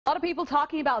A lot of people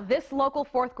talking about this local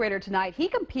fourth grader tonight. He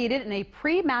competed in a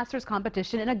pre-Masters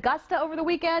competition in Augusta over the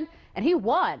weekend, and he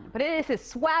won. But it is his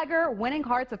swagger winning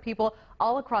hearts of people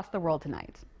all across the world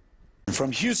tonight.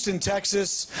 From Houston,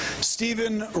 Texas,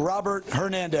 Steven Robert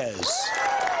Hernandez.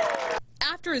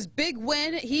 After his big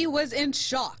win, he was in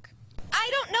shock. I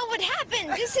don't know what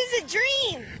happened. This is a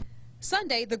dream.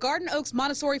 Sunday, the Garden Oaks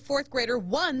Montessori fourth grader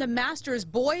won the Masters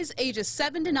boys ages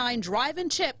 7 to 9 drive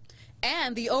and chip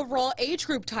and the overall age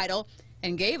group title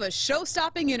and gave a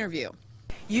show-stopping interview.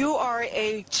 You are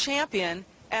a champion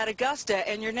at Augusta,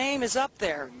 and your name is up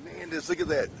there. Man, just look at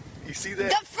that. You see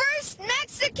that? The first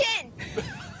Mexican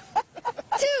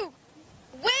to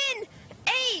win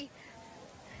a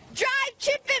drive,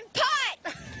 chip, and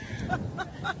putt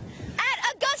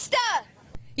at Augusta.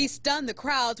 He stunned the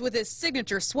crowds with his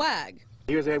signature swag.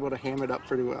 He was able to ham it up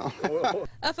pretty well.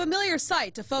 A familiar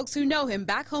sight to folks who know him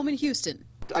back home in Houston.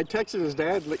 I texted his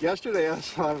dad yesterday. I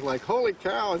was like, holy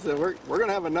cow, I said, we're going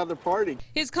to have another party.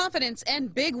 His confidence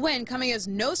and big win coming as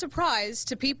no surprise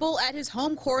to people at his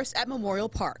home course at Memorial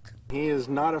Park. He is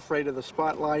not afraid of the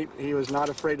spotlight. He was not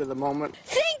afraid of the moment.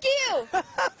 Thank you.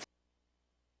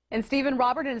 And Steven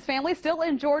Robert and his family still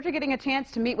in Georgia, getting a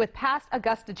chance to meet with past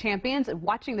Augusta champions and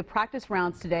watching the practice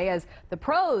rounds today as the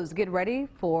pros get ready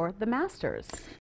for the Masters.